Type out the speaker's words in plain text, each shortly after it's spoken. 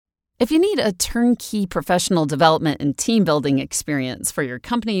If you need a turnkey professional development and team building experience for your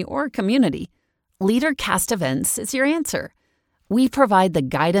company or community, LeaderCast Events is your answer. We provide the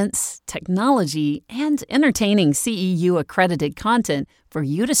guidance, technology, and entertaining CEU-accredited content for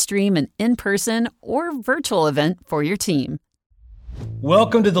you to stream an in-person or virtual event for your team.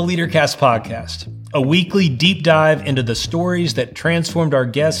 Welcome to the LeaderCast podcast, a weekly deep dive into the stories that transformed our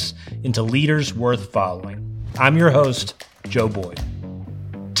guests into leaders worth following. I'm your host, Joe Boyd.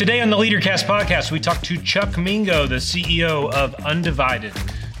 Today on the LeaderCast podcast, we talk to Chuck Mingo, the CEO of Undivided.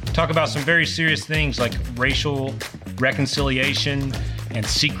 Talk about some very serious things like racial reconciliation and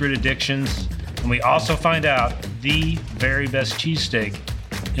secret addictions. And we also find out the very best cheesesteak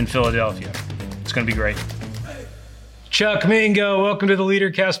in Philadelphia. It's going to be great. Chuck Mingo, welcome to the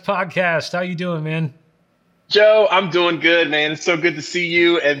LeaderCast podcast. How you doing, man? Joe, I'm doing good, man. It's so good to see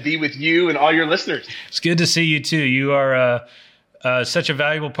you and be with you and all your listeners. It's good to see you too. You are such a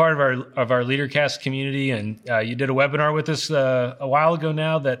valuable part of our LeaderCast community, and you did a webinar with us a while ago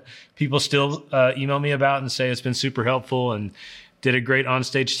now that people still email me about and say it's been super helpful, and did a great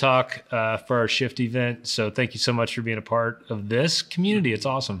onstage talk for our Shift event. So thank you so much for being a part of this community. It's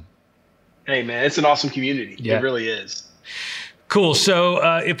awesome. Hey, man, it's an awesome community. Yeah. It really is. Cool.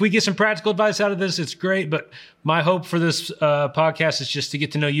 So if we get some practical advice out of this, it's great. But my hope for this podcast is just to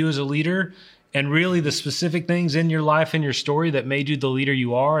get to know you as a leader and really the specific things in your life and your story that made you the leader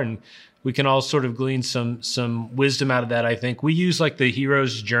you are. And we can all sort of glean some wisdom out of that, I think. We use like the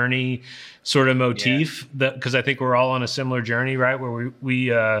hero's journey sort of motif because I think we're all on a similar journey, right? Where we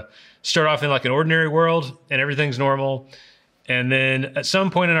start off in like an ordinary world and everything's normal. And then at some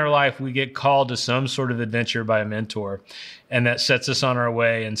point in our life, we get called to some sort of adventure by a mentor, and that sets us on our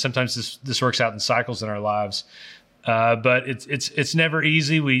way. And sometimes this works out in cycles in our lives. But it's never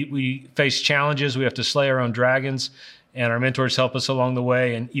easy. We face challenges. We have to slay our own dragons, and our mentors help us along the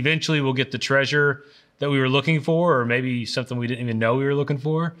way. And eventually we'll get the treasure that we were looking for, or maybe something we didn't even know we were looking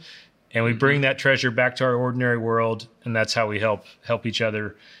for. And we bring that treasure back to our ordinary world. And that's how we help each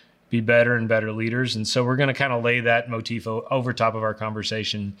other be better and better leaders. And so we're going to kind of lay that motif over top of our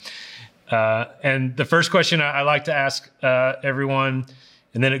conversation. And the first question I like to ask everyone,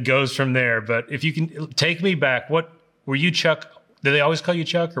 and then it goes from there. But if you can take me back, what were you, Chuck? Did they always call you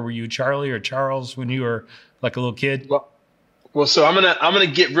Chuck, or were you Charlie or Charles when you were like a little kid? Well, so I'm gonna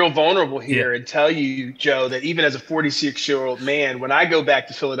get real vulnerable here and tell you, Joe, that even as a 46-year-old man, when I go back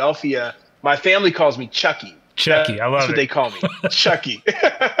to Philadelphia, my family calls me Chucky. Chucky, I love it. That's what they call me, Chucky.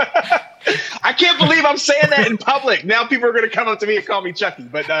 I can't believe I'm saying that in public. Now people are going to come up to me and call me Chucky.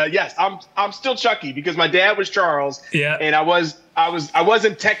 But yes, I'm still Chucky because my dad was Charles, and I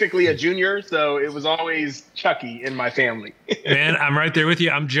wasn't technically a junior, so it was always Chucky in my family. Man, I'm right there with you.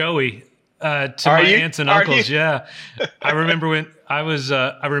 I'm Joey to my aunts and uncles. Yeah, I remember when I was.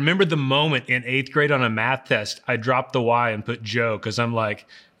 I remember the moment in 8th grade on a math test. I dropped the Y and put Joe because I'm like,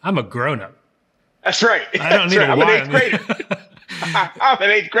 I'm a grown up. That's right. I don't need a I'm Y. an 8th grader. I'm an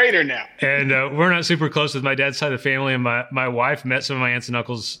 8th grader now. And we're not super close with my dad's side of the family. And my wife met some of my aunts and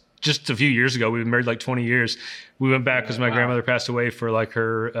uncles just a few years ago. We've been married like 20 years. We went back because my grandmother passed away for like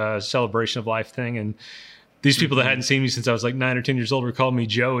her celebration of life thing. And these people that hadn't seen me since I was like 9 or 10 years old were calling me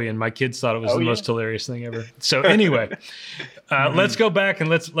Joey. And my kids thought it was the most hilarious thing ever. So anyway, let's go back and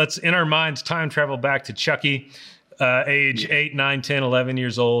let's in our minds time travel back to Chucky, age 8, 9, 10, 11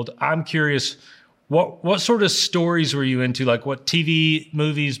 years old. I'm curious, What sort of stories were you into? Like what TV,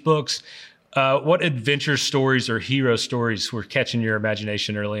 movies, books, what adventure stories or hero stories were catching your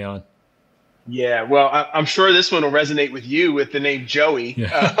imagination early on? Yeah, well, I'm sure this one will resonate with you with the name Joey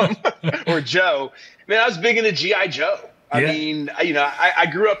or Joe. Man, I was big into G.I. Joe. I mean, I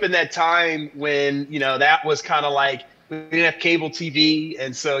grew up in that time when, that was kind of like, we didn't have cable TV.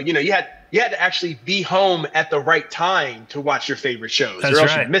 And so, you had to actually be home at the right time to watch your favorite shows, or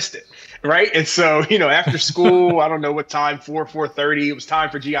else you missed it. Right. And so, after school, I don't know what time, 4:30, it was time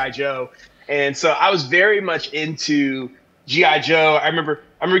for G.I. Joe. And so I was very much into G.I. Joe. I remember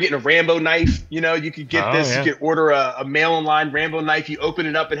getting a Rambo knife. You could get you could order a mail-online Rambo knife. You open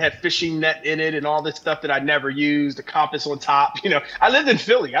it up, it had fishing net in it and all this stuff that I'd never used, a compass on top. I lived in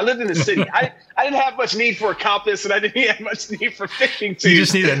Philly. I lived in the city. I didn't have much need for a compass, and I didn't have much need for fishing tools. You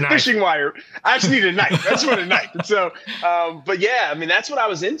just need a knife. Fishing wire. I just need a knife. I just want a knife. And so, but yeah, I mean, that's what I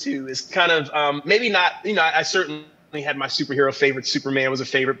was into, is kind of maybe not, I certainly had my superhero favorite. Superman was a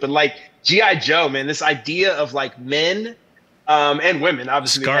favorite, but like G.I. Joe, man, this idea of like men and women,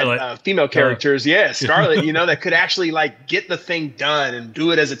 obviously, had, female characters. Yeah, Scarlet, that could actually like get the thing done and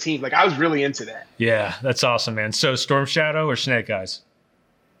do it as a team. Like I was really into that. Yeah, that's awesome, man. So Storm Shadow or Snake Eyes?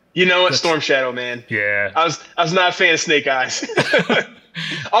 You know what? Storm Shadow, man. Yeah. I was not a fan of Snake Eyes.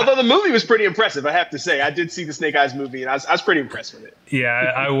 Although the movie was pretty impressive, I have to say. I did see the Snake Eyes movie, and I was pretty impressed with it.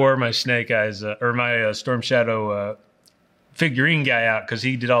 Yeah, I wore my Snake Eyes or my Storm Shadow figurine guy out because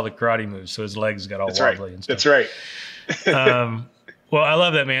he did all the karate moves, so his legs got all wobbly and stuff. That's right. Well, I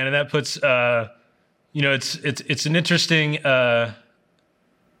love that, man, and that puts it's an interesting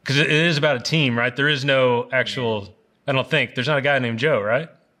because it is about a team, right? There is no actual. I don't think there's not a guy named Joe, right?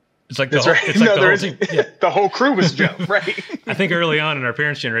 It's like the whole, right. It's like the whole team. Yeah. The whole crew was Joe, right? I think early on in our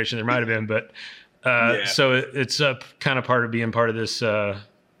parents' generation there might have been, but so it's a kind of part of being part of this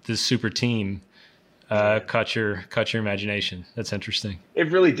this super team. Caught your imagination. That's interesting.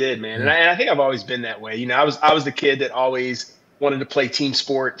 It really did, man. Yeah. And I think I've always been that way. You know, I was the kid that always wanted to play team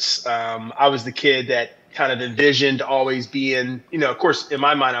sports. I was the kid that kind of envisioned always being, you know, of course, in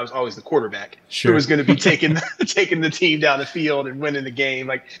my mind, I was always the quarterback who was going to be taking the team down the field and winning the game.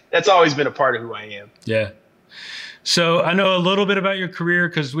 Like that's always been a part of who I am. Yeah. So I know a little bit about your career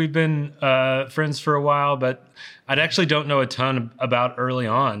because we've been friends for a while, but I actually don't know a ton about early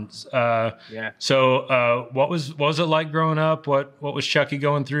on. So what was it like growing up? What was Chucky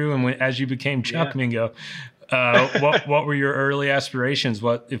going through? And as you became Chuck Mingo, what were your early aspirations?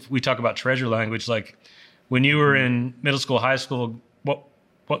 What if we talk about treasure language, like when you were in middle school, high school,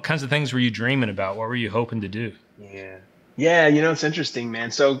 what kinds of things were you dreaming about? What were you hoping to do? Yeah, you know, it's interesting,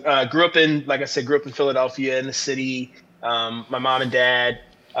 man. So grew up in Philadelphia in the city. My mom and dad,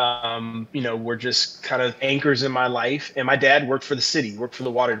 were just kind of anchors in my life. And my dad worked for the city, worked for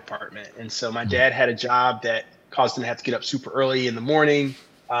the water department. And so my dad had a job that caused him to have to get up super early in the morning,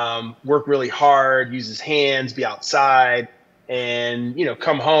 work really hard, use his hands, be outside, and, you know,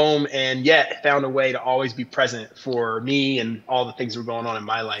 come home and yet found a way to always be present for me and all the things that were going on in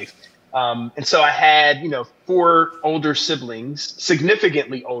my life. And so I had, 4 older siblings,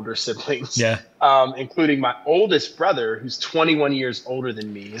 significantly older siblings, including my oldest brother, who's 21 years older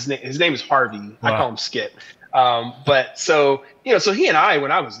than me. His name is Harvey. Wow. I call him Skip. But so he and I,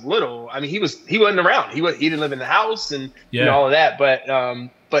 when I was little, I mean, he wasn't around. He didn't live in the house and all of that.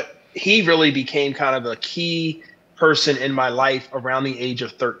 But he really became kind of a key person in my life around the age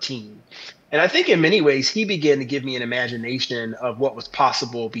of 13. And I think in many ways, he began to give me an imagination of what was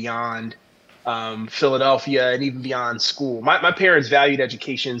possible beyond Philadelphia and even beyond school. My parents valued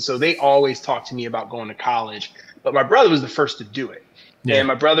education, so they always talked to me about going to college. But my brother was the first to do it. Yeah. And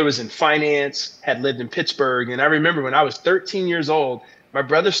my brother was in finance, had lived in Pittsburgh. And I remember when I was 13 years old, my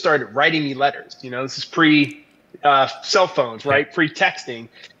brother started writing me letters. You know, this is cell phones, right? Pre-texting.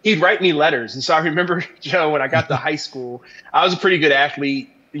 He'd write me letters. And so I remember, Joe, when I got to high school, I was a pretty good athlete.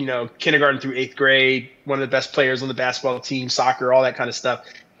 Kindergarten through 8th grade, one of the best players on the basketball team, soccer, all that kind of stuff.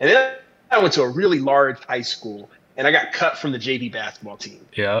 And then I went to a really large high school and I got cut from the JV basketball team.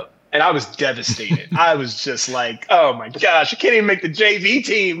 Yeah. And I was devastated. I was just like, oh my gosh, I can't even make the JV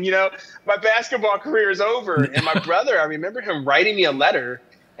team. My basketball career is over. And my brother, I remember him writing me a letter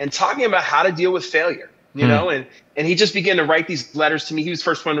and talking about how to deal with failure. And he just began to write these letters to me. He was the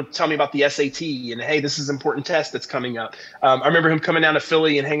first one to tell me about the SAT and, hey, this is an important test that's coming up. I remember him coming down to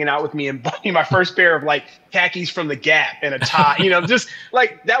Philly and hanging out with me and buying my first pair of like khakis from the Gap and a tie, just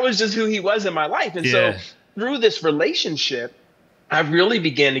like that was just who he was in my life. And so through this relationship, I really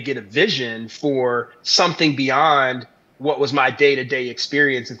began to get a vision for something beyond what was my day-to-day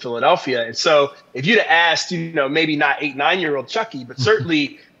experience in Philadelphia. And so if you'd have asked, maybe not 8-9-year-old Chucky, but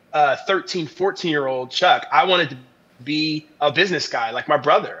certainly 13, 14-year-old Chuck, I wanted to be a business guy like my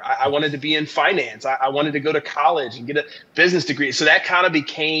brother. I wanted to be in finance. I wanted to go to college and get a business degree. So that kind of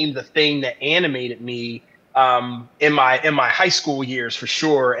became the thing that animated me in my high school years for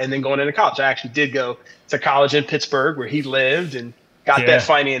sure. And then going into college, I actually did go to college in Pittsburgh where he lived and got that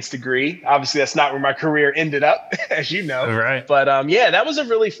finance degree. Obviously, that's not where my career ended up, as you know. Right. But that was a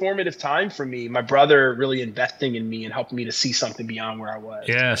really formative time for me. My brother really investing in me and helping me to see something beyond where I was.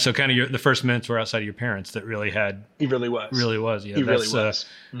 Yeah. So kind of the first minutes were outside of your parents that really had. He really was. Really was. Yeah. He really was.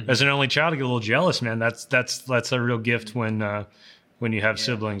 As an only child, I get a little jealous, man. That's a real gift when you have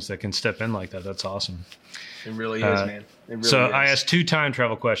siblings that can step in like that. That's awesome. It really is, man. It really so is. I asked 2 time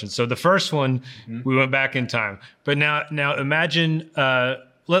travel questions. So the first one, we went back in time. But now imagine,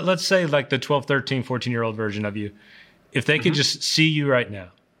 let's say like the 12, 13, 14-year-old version of you, if they could just see you right now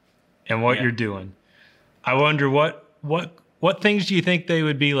and what you're doing, I wonder what things do you think they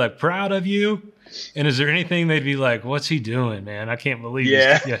would be like proud of you? And is there anything they'd be like, what's he doing, man? I can't believe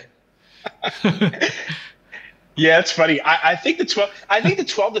this. Yeah. Yeah, it's funny. I think the 12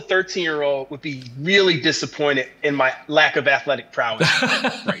 to 13-year-old would be really disappointed in my lack of athletic prowess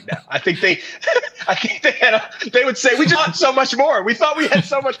right now. I think they would say we just want so much more. We thought we had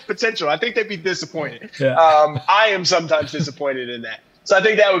so much potential. I think they'd be disappointed. Yeah. I am sometimes disappointed in that. So I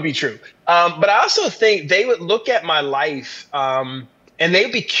think that would be true. But I also think they would look at my life and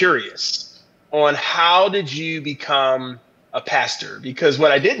they'd be curious on how did you become a pastor? Because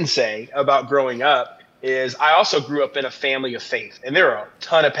what I didn't say about growing up is I also grew up in a family of faith, and there are a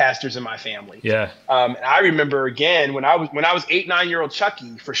ton of pastors in my family. Yeah. And I remember again when I was 8-9-year-old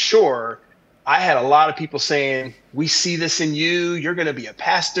Chucky, for sure, I had a lot of people saying, "We see this in you. You're going to be a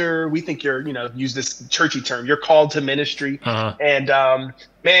pastor. We think you're, use this churchy term, you're called to ministry." Uh-huh. And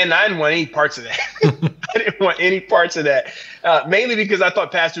man, I didn't want any parts of that. I didn't want any parts of that, mainly because I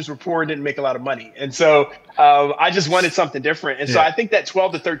thought pastors were poor and didn't make a lot of money. And so I just wanted something different. And so I think that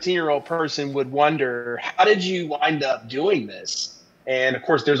 12 to 13-year-old person would wonder, how did you wind up doing this? And of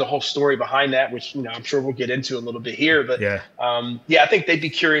course, there's a whole story behind that, which, I'm sure we'll get into a little bit here. But I think they'd be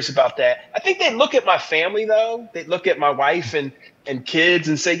curious about that. I think they'd look at my family, though. They'd look at my wife and kids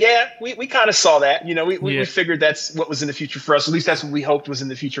and say, yeah, we kind of saw that. We figured that's what was in the future for us. At least that's what we hoped was in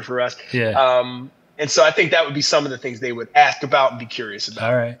the future for us. Yeah. And so I think that would be some of the things they would ask about and be curious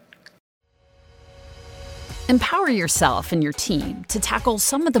about. All right. Empower yourself and your team to tackle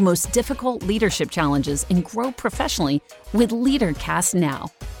some of the most difficult leadership challenges and grow professionally with LeaderCast Now.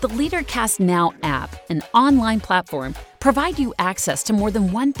 The LeaderCast Now app, an online platform, provide you access to more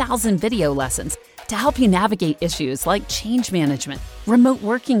than 1,000 video lessons to help you navigate issues like change management, remote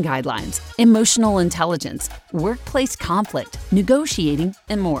working guidelines, emotional intelligence, workplace conflict, negotiating,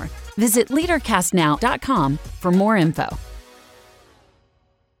 and more. Visit leadercastnow.com for more info.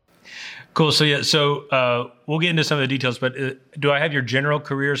 Cool. So we'll get into some of the details, but do I have your general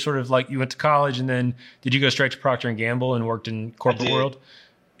career sort of like you went to college and then did you go straight to Procter & Gamble and worked in corporate world?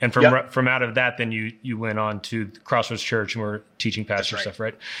 And from out of that, then you went on to Crossroads Church and were teaching pastor stuff,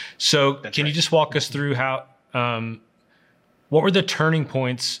 right? So can you just walk us through how, what were the turning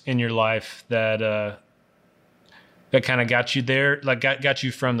points in your life that kind of got you there, like got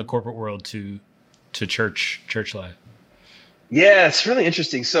you from the corporate world to church life? Yeah, it's really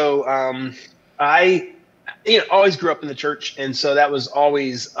interesting. So I always grew up in the church, and so that was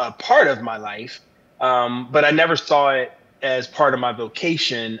always a part of my life. But I never saw it as part of my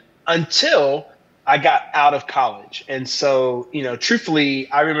vocation until I got out of college. And so,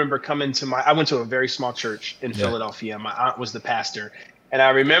 truthfully, I remember I went to a very small church in Philadelphia. My aunt was the pastor. And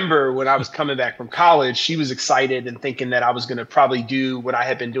I remember when I was coming back from college, she was excited and thinking that I was going to probably do what I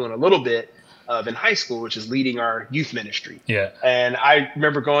had been doing a little bit of in high school, which is leading our youth ministry. Yeah. And I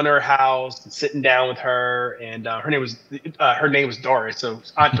remember going to her house and sitting down with her, and her name was Doris, so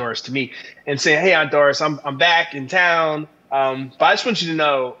Aunt Doris to me, and saying, "Hey, Aunt Doris, I'm back in town, but I just want you to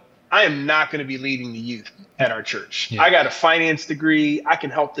know I am not going to be leading the youth at our church. Yeah. I got a finance degree. I can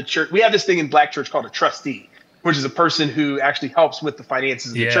help the church. We have this thing in Black church called a trustee, which is a person who actually helps with the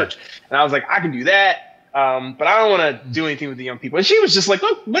finances of the church." And I was like, "I can do that. But I don't want to do anything with the young people." And she was just like,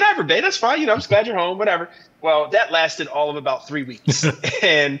 "Look, whatever, babe, that's fine. I'm just glad you're home, whatever." Well, that lasted all of about 3 weeks.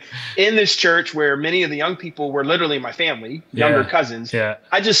 And in this church where many of the young people were literally my family, younger cousins,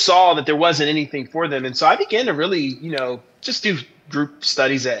 I just saw that there wasn't anything for them. And so I began to really, just do group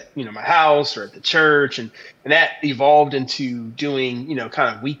studies at, my house or at the church. And that evolved into doing,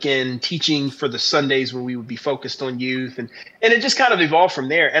 kind of weekend teaching for the Sundays where we would be focused on youth. And it just kind of evolved from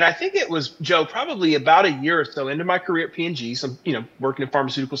there. And I think it was, Joe, probably about a year or so into my career at P&G. So, working in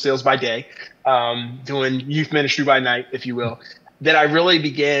pharmaceutical sales by day, doing youth ministry by night, if you will, that I really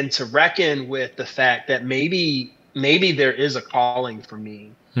began to reckon with the fact that maybe there is a calling for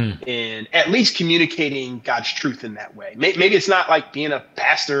me in at least communicating God's truth in that way. Maybe it's not like being a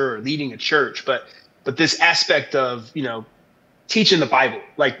pastor or leading a church, but this aspect of, teaching the Bible,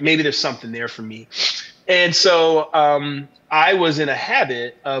 like maybe there's something there for me. And so I was in a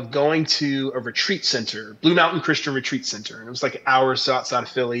habit of going to a retreat center, Blue Mountain Christian Retreat Center. And it was like an hour or so outside of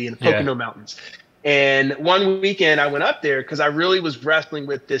Philly in the Pocono Mountains. And one weekend I went up there because I really was wrestling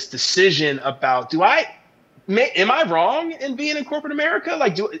with this decision about, am I wrong in being in corporate America?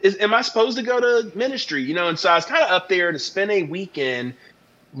 Like, am I supposed to go to ministry? And so I was kind of up there to spend a weekend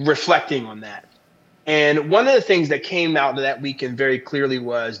reflecting on that. And one of the things that came out of that weekend very clearly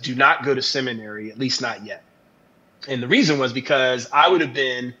was, do not go to seminary, at least not yet. And the reason was because I would have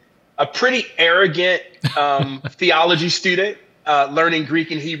been a pretty arrogant theology student, learning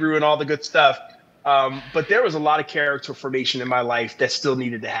Greek and Hebrew and all the good stuff. But there was a lot of character formation in my life that still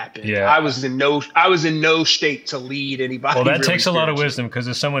needed to happen. Yeah. I was in no state to lead anybody. Well, that really takes a lot of wisdom, because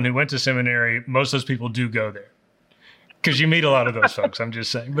as someone who went to seminary, most of those people do go there because you meet a lot of those folks. I'm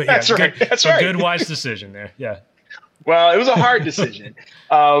just saying. But that's right. That's right. Good, wise decision there. Yeah. Well, it was a hard decision.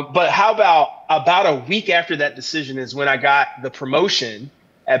 But how about a week after that decision is when I got the promotion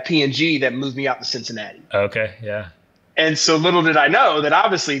at P&G that moved me out to Cincinnati. Okay. Yeah. And so little did I know that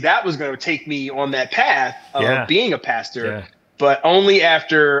obviously that was going to take me on that path of being a pastor, but only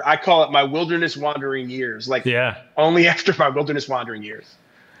after, I call it my wilderness wandering years, only after my wilderness wandering years.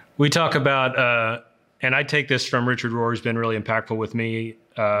 We talk about, and I take this from Richard Rohr, who's been really impactful with me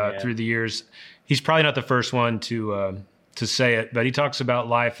through the years. He's probably not the first one to say it, but he talks about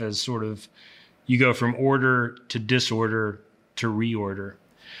life as sort of, you go from order to disorder to reorder.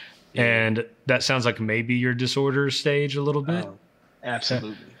 And that sounds like maybe your disorder stage a little bit. Oh,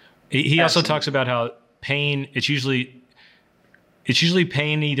 absolutely. He also talks about how pain, it's usually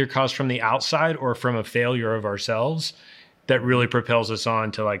pain either caused from the outside or from a failure of ourselves that really propels us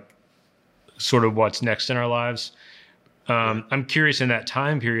on to like sort of what's next in our lives. I'm curious, in that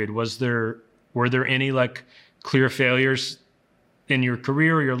time period, were there any like clear failures in your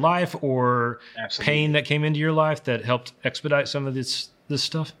career or your life, or pain that came into your life that helped expedite some of this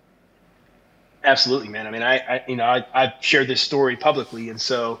stuff? Absolutely, man. I mean, I've shared this story publicly, and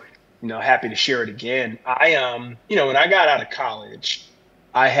so, happy to share it again. When I got out of college,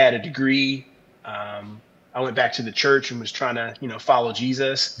 I had a degree. I went back to the church and was trying to, follow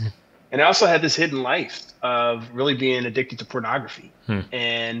Jesus. And I also had this hidden life of really being addicted to pornography.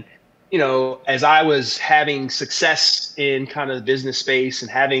 And, as I was having success in kind of the business space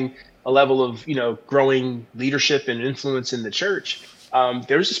and having a level of, growing leadership and influence in the church,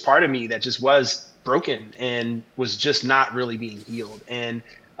 there was this part of me that just was broken and was just not really being healed. And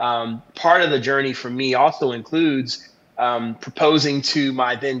part of the journey for me also includes proposing to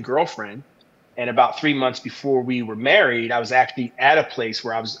my then girlfriend. And about 3 months before we were married, I was actually at a place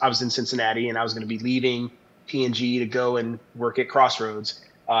where I was in Cincinnati, and I was going to be leaving P&G to go and work at Crossroads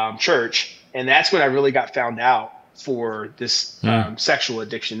Church. And that's when I really got found out for this sexual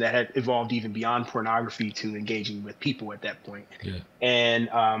addiction that had evolved even beyond pornography to engaging with people at that point. And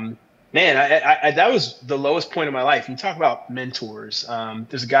man, that was the lowest point of my life. You talk about mentors.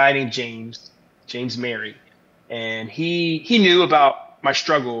 There's a guy named James Mary, and he knew about my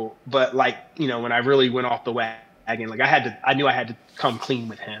struggle, but when I really went off the wagon, I knew I had to come clean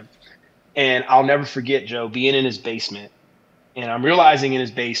with him. And I'll never forget, Joe, being in his basement, and I'm realizing in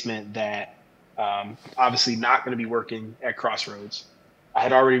his basement that obviously not going to be working at Crossroads. I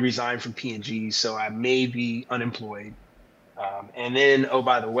had already resigned from P&G, so I may be unemployed. And then, oh,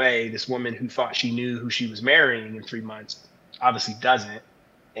 by the way, this woman who thought she knew who she was marrying in 3 months obviously doesn't,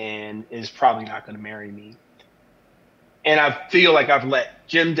 and is probably not going to marry me. And I feel like I've let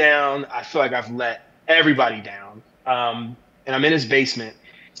Jim down. I feel like I've let everybody down. And I'm in his basement,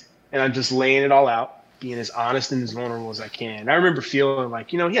 and I'm just laying it all out, being as honest and as vulnerable as I can. I remember feeling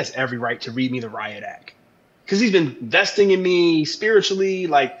like, he has every right to read me the riot act, because he's been investing in me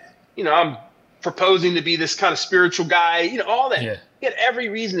spiritually. I'm proposing to be this kind of spiritual guy, all that. Yeah. He had every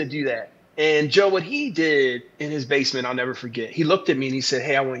reason to do that. And Joe, what he did in his basement, I'll never forget. He looked at me and he said,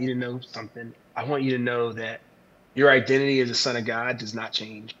 "Hey, I want you to know something. I want you to know that your identity as a son of God does not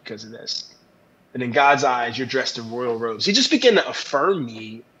change because of this. And in God's eyes, you're dressed in royal robes." He just began to affirm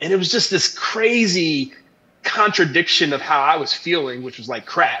me. And it was just this crazy contradiction of how I was feeling, which was like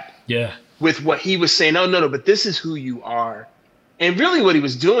crap. Yeah. With what he was saying, no, but this is who you are. And really what he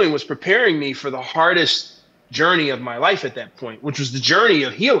was doing was preparing me for the hardest journey of my life at that point, which was the journey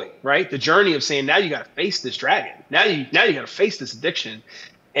of healing, right? The journey of saying, now you got to face this dragon. Now you got to face this addiction.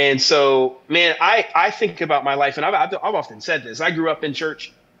 And so, man, I think about my life, and I've often said this. I grew up in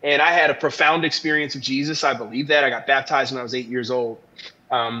church, and I had a profound experience of Jesus. I believe that. I got baptized when I was 8 years old.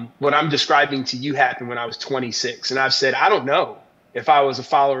 What I'm describing to you happened when I was 26. And I've said, I don't know if I was a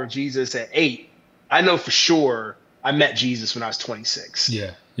follower of Jesus at 8. I know for sure I met Jesus when I was 26.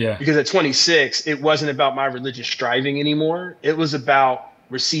 Yeah. Because at 26, it wasn't about my religious striving anymore. It was about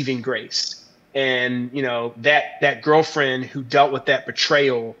receiving grace. And, that girlfriend who dealt with that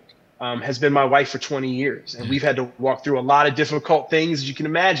betrayal has been my wife for 20 years. And we've had to walk through a lot of difficult things, as you can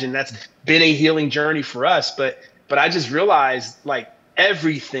imagine. That's been a healing journey for us. But I just realized,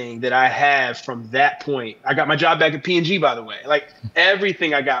 everything that I have from that point, I got my job back at P&G, by the way.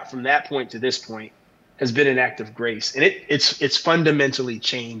 Everything I got from that point to this point has been an act of grace. And it's fundamentally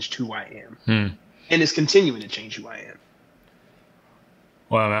changed who I am. And it's continuing to change who I am.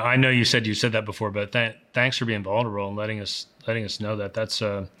 Well, I know you said that before, but thanks for being vulnerable and letting us know that. That's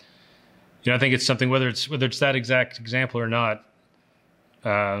I think it's something, whether it's that exact example or not.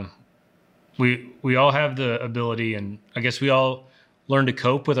 We all have the ability, and I guess we all learn to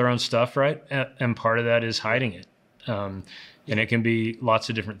cope with our own stuff, right? And part of that is hiding it, and it can be lots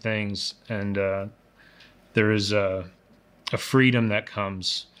of different things. And there is a freedom that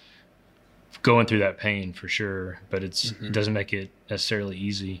comes going through that pain, for sure, but it doesn't make it necessarily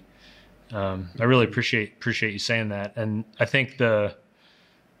easy. I really appreciate you saying that. And I think it's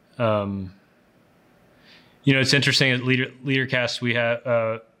interesting at LeaderCast, we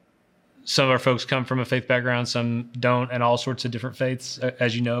have, some of our folks come from a faith background, some don't, and all sorts of different faiths,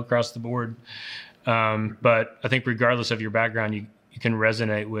 as you know, across the board. But I think regardless of your background, you can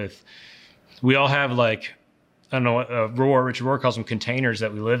resonate with, we all have like, I don't know what Richard Rohr calls them, containers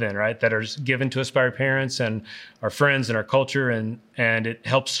that we live in, right? That are given to us by our parents and our friends and our culture, and it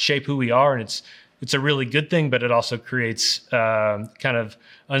helps shape who we are. And it's a really good thing, but it also creates kind of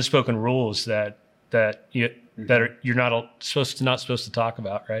unspoken rules that you're not supposed to talk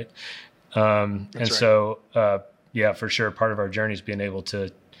about, right? Right. So, for sure, part of our journey is being able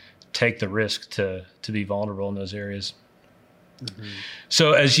to take the risk to be vulnerable in those areas. Mm-hmm.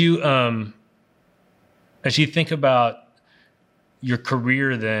 So as you think about your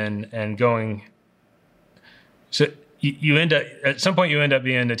career then and going, so you end up, at some point you end up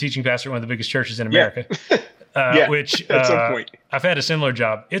being a teaching pastor at one of the biggest churches in America, which at some point. I've had a similar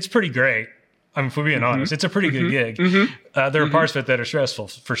job. It's pretty great. I mean, if we're being honest, it's a pretty good gig. Mm-hmm. There are parts of it that are stressful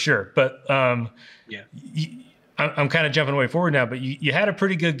for sure, but I'm kind of jumping way forward now, but you had a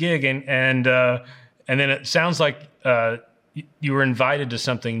pretty good gig and then it sounds like you were invited to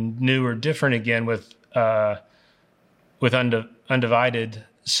something new or different again with Undivided.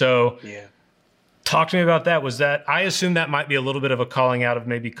 So talk to me about that. Was that, I assume that might be a little bit of a calling out of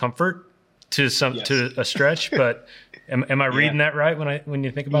maybe comfort to a stretch, but am I reading that right when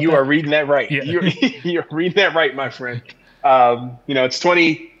you think about that? You are reading that right. Yeah. You're reading that right, my friend. It's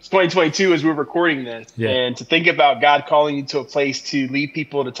 2022 as we're recording this, and to think about God calling you to a place to lead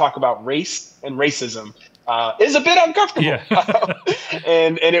people to talk about race and racism is a bit uncomfortable. Yeah.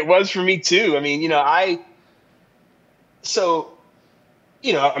 and it was for me too. I mean,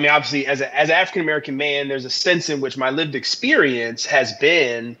 obviously as an African-American man, there's a sense in which my lived experience has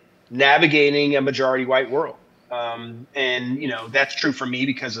been navigating a majority white world. That's true for me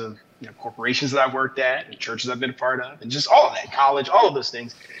because of corporations that I've worked at and churches I've been a part of and just all of that, college, all of those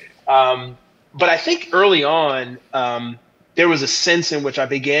things. But I think early on, there was a sense in which I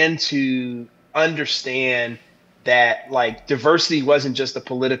began to understand that like diversity wasn't just a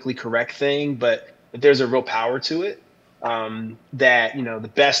politically correct thing, but that there's a real power to it. That,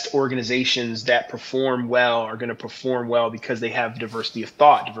 the best organizations that perform well are going to perform well because they have diversity of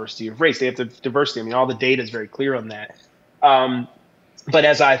thought, diversity of race. They have the diversity. I mean, all the data is very clear on that. But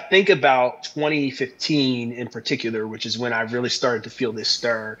as I think about 2015 in particular, which is when I really started to feel this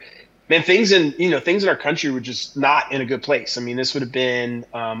stir, man, things in our country were just not in a good place. I mean, this would have been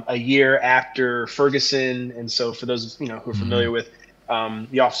a year after Ferguson. And so for those, who are familiar with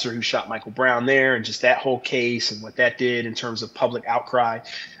the officer who shot Michael Brown there and just that whole case and what that did in terms of public outcry.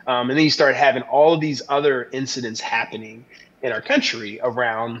 And then you start having all of these other incidents happening in our country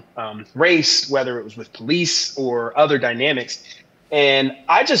around race, whether it was with police or other dynamics. And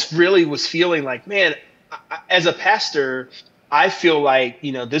I just really was feeling like, man, as a pastor, I feel like,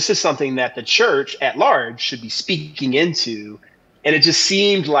 this is something that the church at large should be speaking into. And it just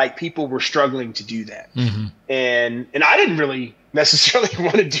seemed like people were struggling to do that. Mm-hmm. And I didn't really necessarily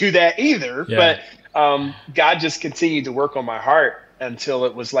want to do that either. Yeah. But God just continued to work on my heart until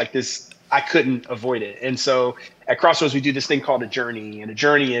it was like this, I couldn't avoid it. And so at Crossroads, we do this thing called a journey. And a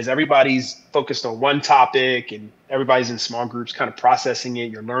journey is everybody's focused on one topic and everybody's in small groups kind of processing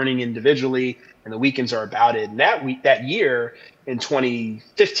it. You're learning individually and the weekends are about it. And that year in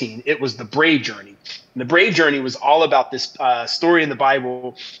 2015, it was the Brave Journey. And the Brave Journey was all about this story in the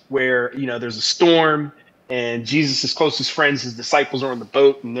Bible where, there's a storm and Jesus' closest friends, his disciples, are on the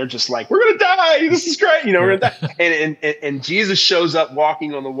boat and they're just like, we're going to die. This is great. We're going to die. And Jesus shows up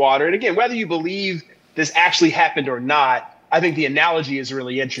walking on the water. And again, whether you believe this actually happened or not, I think the analogy is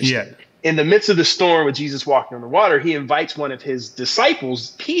really interesting. Yeah. In the midst of the storm with Jesus walking on the water, he invites one of his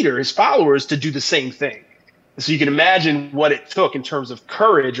disciples, Peter, his followers, to do the same thing. So you can imagine what it took in terms of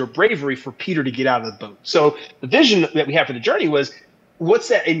courage or bravery for Peter to get out of the boat. So the vision that we have for the journey was, what's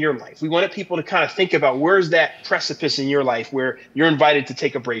that in your life? We wanted people to kind of think about where's that precipice in your life where you're invited to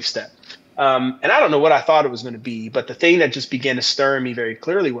take a brave step. And I don't know what I thought it was going to be, but the thing that just began to stir in me very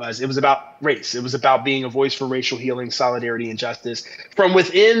clearly it was about race. It was about being a voice for racial healing, solidarity, and justice from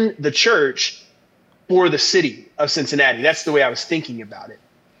within the church for the city of Cincinnati. That's the way I was thinking about it.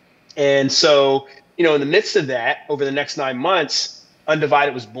 And so, in the midst of that, over the next 9 months,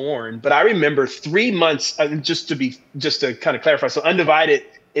 Undivided was born. But I remember 3 months, just to kind of clarify. So Undivided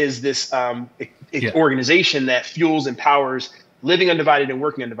is this organization that fuels, empowers living undivided and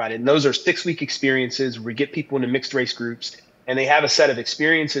working undivided. And those are 6-week experiences where we get people into mixed race groups and they have a set of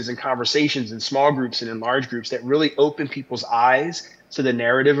experiences and conversations in small groups and in large groups that really open people's eyes to the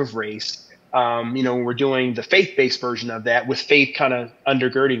narrative of race. We're doing the faith-based version of that with faith kind of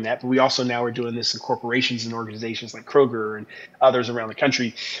undergirding that, but we also now are doing this in corporations and organizations like Kroger and others around the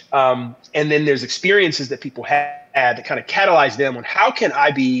country. And then there's experiences that people had that kind of catalyze them on how can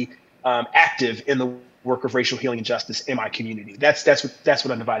I be active in the work of racial healing and justice in my community. That's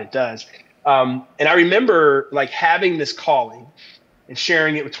what Undivided does. And I remember like having this calling and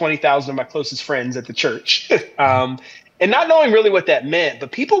sharing it with 20,000 of my closest friends at the church. And not knowing really what that meant,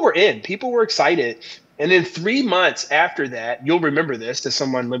 but people were excited. And then 3 months after that, you'll remember this as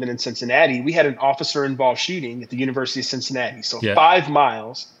someone living in Cincinnati, we had an officer involved shooting at the University of Cincinnati. So 5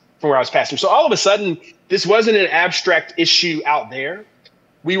 miles from where I was pastor. So all of a sudden, this wasn't an abstract issue out there.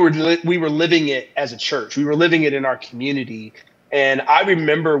 We were living it as a church. We were living it in our community. And I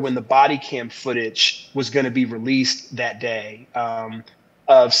remember when the body cam footage was going to be released that day,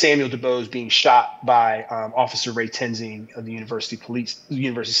 of Samuel DuBose being shot by Officer Ray Tenzing of the University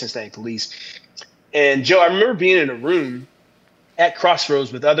of Cincinnati Police. And Joe, I remember being in a room at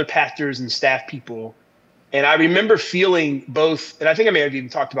Crossroads with other pastors and staff people. And I remember feeling both, and I think I may have even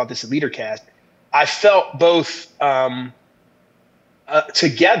talked about this at LeaderCast, I felt both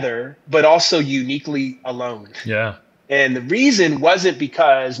together, but also uniquely alone. Yeah. And the reason wasn't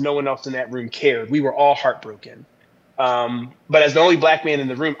because no one else in that room cared. We were all heartbroken. But as the only black man in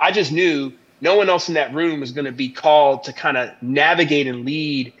the room, I just knew no one else in that room was going to be called to kind of navigate and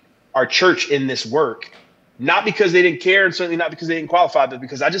lead our church in this work. Not because they didn't care and certainly not because they didn't qualify, but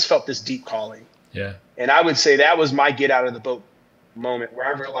because I just felt this deep calling. Yeah. And I would say that was my get out of the boat moment where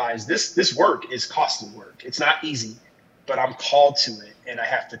I realized this work is costly work. It's not easy, but I'm called to it and I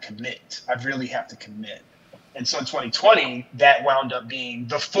have to commit. I really have to commit. And so in 2020, that wound up being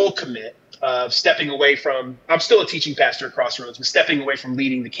the full commit of stepping away from, I'm still a teaching pastor at Crossroads, but stepping away from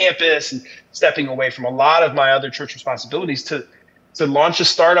leading the campus and stepping away from a lot of my other church responsibilities to launch a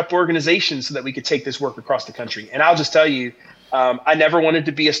startup organization so that we could take this work across the country. And I'll just tell you, I never wanted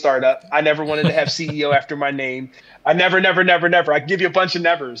to be a startup. I never wanted to have CEO after my name. I never. I can give you a bunch of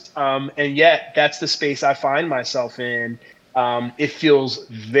nevers. And yet that's the space I find myself in. It feels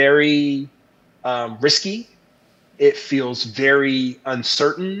very risky. It feels very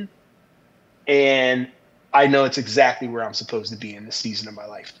uncertain. And I know it's exactly where I'm supposed to be in this season of my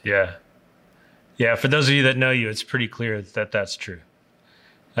life. Yeah. Yeah. For those of you that know you, it's pretty clear that that's true.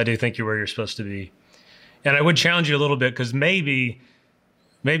 I do think you're where you're supposed to be. And I would challenge you a little bit because maybe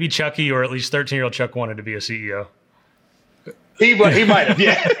Chucky, or at least 13-year-old Chuck, wanted to be a CEO. He might have,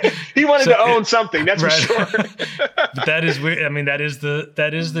 yeah. He wanted to own something, that's right. For sure. But that is weird. I mean, that is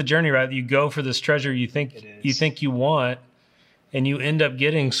the journey, right? You go for this treasure you think you want, and you end up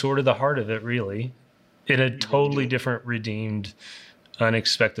getting sort of the heart of it, really, in a totally different, redeemed,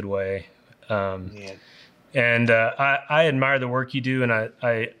 unexpected way. And I admire the work you do, and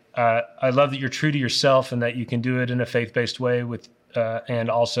I love that you're true to yourself and that you can do it in a faith-based way with,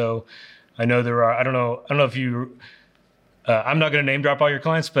 and also, I know there are, I don't know if you, I'm not going to name drop all your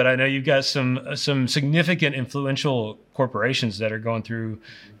clients, but I know you've got some significant influential corporations that are going through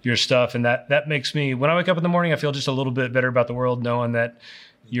your stuff. And that makes me, when I wake up in the morning, I feel just a little bit better about the world, knowing that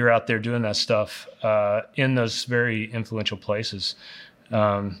you're out there doing that stuff, in those very influential places.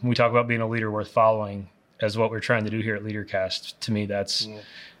 We talk about being a leader worth following as what we're trying to do here at LeaderCast. To me, that's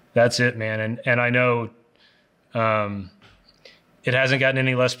it, man. And I know, it hasn't gotten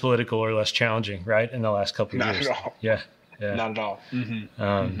any less political or less challenging, right, in the last couple of years. Not at all. Yeah. Not at all.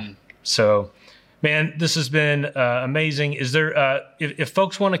 Mm-hmm. So, man, this has been amazing. Is there, if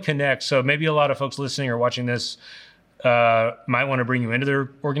folks want to connect, so maybe a lot of folks listening or watching this might want to bring you into their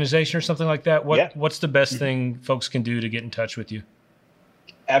organization or something like that. What's the best thing folks can do to get in touch with you?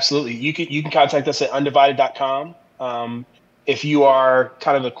 Absolutely. You can contact us at undivided.com. If you are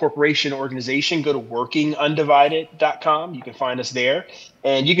kind of a corporation organization, go to workingundivided.com. You can find us there.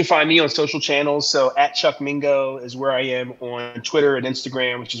 And you can find me on social channels. So at Chuck Mingo is where I am on Twitter and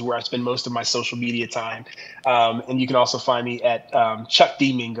Instagram, which is where I spend most of my social media time. And you can also find me at Chuck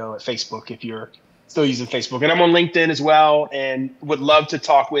D. Mingo at Facebook if you're still using Facebook. And I'm on LinkedIn as well, and would love to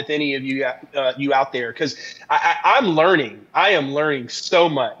talk with any of you out there, because I'm learning. I am learning so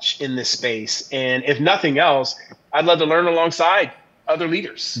much in this space. And if nothing else, I'd love to learn alongside other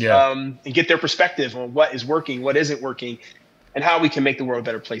leaders, and get their perspective on what is working, what isn't working, and how we can make the world a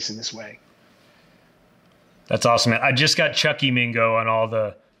better place in this way. That's awesome, man. I just got Chucky Mingo on all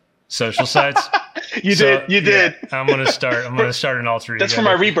the social sites. You did. Yeah, I'm gonna start an alter ego. That's for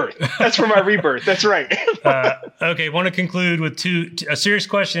my rebirth. That's right. Okay. Want to conclude with a serious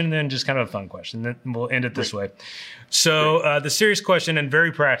question and then just kind of a fun question. Then we'll end it this way. So the serious question, and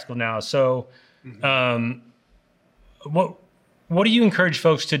very practical now. So, what do you encourage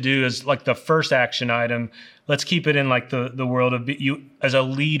folks to do as like the first action item? Let's keep it in like the world of you as a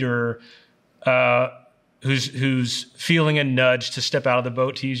leader who's feeling a nudge to step out of the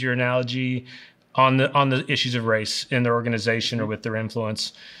boat, to use your analogy, on the issues of race in their organization or with their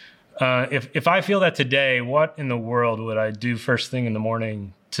influence. If I feel that today, what in the world would I do first thing in the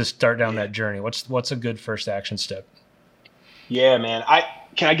morning to start down that journey? What's a good first action step? Yeah, man.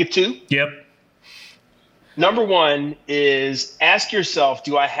 Can I get two? Yep. Number one is ask yourself,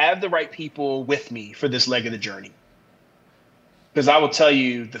 do I have the right people with me for this leg of the journey? Because I will tell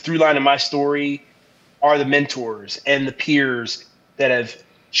you, the through line of my story are the mentors and the peers that have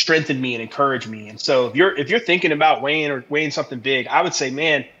strengthened me and encouraged me. And so if you're thinking about weighing something big, I would say,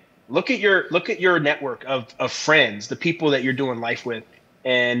 man, look at your network of friends, the people that you're doing life with.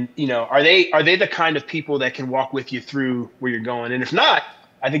 And, are they the kind of people that can walk with you through where you're going? And if not,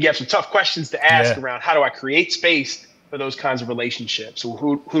 I think you have some tough questions to ask around how do I create space for those kinds of relationships? Or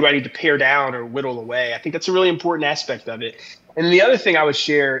who do I need to pare down or whittle away? I think that's a really important aspect of it. And the other thing I would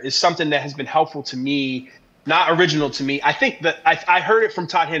share is something that has been helpful to me, not original to me. I think that I heard it from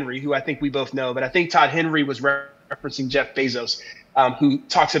Todd Henry, who I think we both know, but I think Todd Henry was referencing Jeff Bezos, who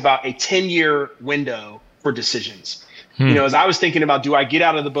talks about a 10-year window for decisions. As I was thinking about, do I get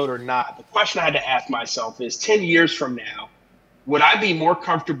out of the boat or not? The question I had to ask myself is 10 years from now, would I be more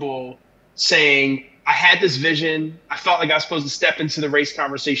comfortable saying, I had this vision, I felt like I was supposed to step into the race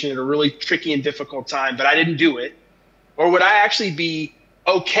conversation at a really tricky and difficult time, but I didn't do it? Or would I actually be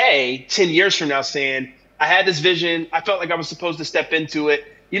okay 10 years from now saying, I had this vision, I felt like I was supposed to step into it.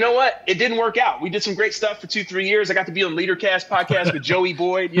 You know what? It didn't work out. We did some great stuff for 2-3 years. I got to be on LeaderCast podcast with Joey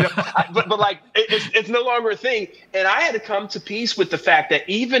Boyd, but like it's no longer a thing. And I had to come to peace with the fact that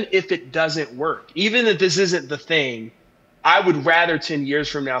even if it doesn't work, even if this isn't the thing, I would rather 10 years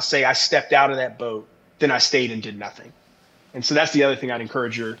from now say I stepped out of that boat than I stayed and did nothing. And so that's the other thing I'd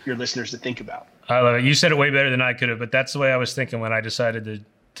encourage your listeners to think about. I love it. You said it way better than I could have, but that's the way I was thinking when I decided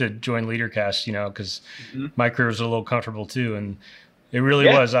to join LeaderCast, because my career was a little comfortable too. And it really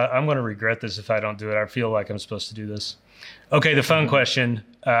was. I'm going to regret this if I don't do it. I feel like I'm supposed to do this. Okay, the fun question.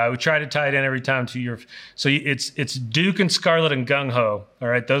 We try to tie it in every time to your. So it's Duke and Scarlett and Gung Ho. All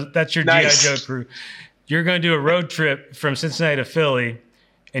right, that's your nice. G.I. Joe crew. You're going to do a road trip from Cincinnati to Philly,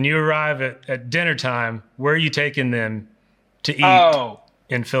 and you arrive at dinner time. Where are you taking them to eat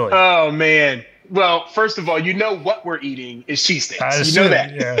in Philly? Oh, man. Well, first of all, what we're eating is cheesesteaks. You know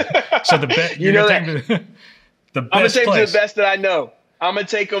that. Yeah. So the best. The best. I'm gonna take them to the best that I know. I'm gonna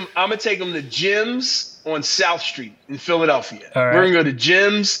take them to Jim's on South Street in Philadelphia. All right. We're gonna go to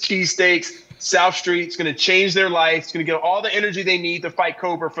Jim's Cheesesteaks, South Street. It's gonna change their life. It's gonna get all the energy they need to fight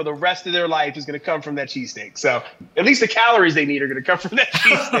Cobra for the rest of their life is gonna come from that cheesesteak. So at least the calories they need are gonna come from that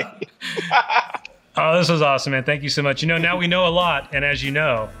cheesesteak. Oh, this was awesome, man. Thank you so much. Now we know a lot, and as you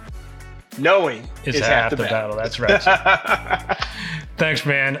know, knowing is half the battle. That's right. Thanks,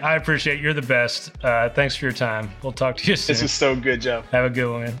 man. I appreciate it. You're the best. Thanks for your time. We'll talk to you soon. This was so good, Joe. Have a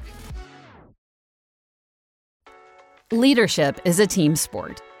good one, man. Leadership is a team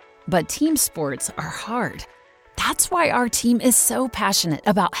sport, but team sports are hard. That's why our team is so passionate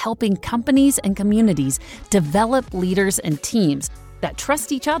about helping companies and communities develop leaders and teams that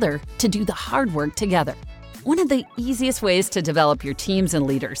trust each other to do the hard work together. One of the easiest ways to develop your teams and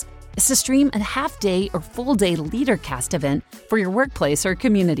leaders is to stream a half-day or full-day LeaderCast event for your workplace or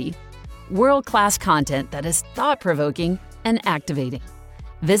community. World-class content that is thought-provoking and activating.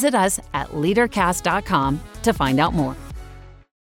 Visit us at leadercast.com to find out more.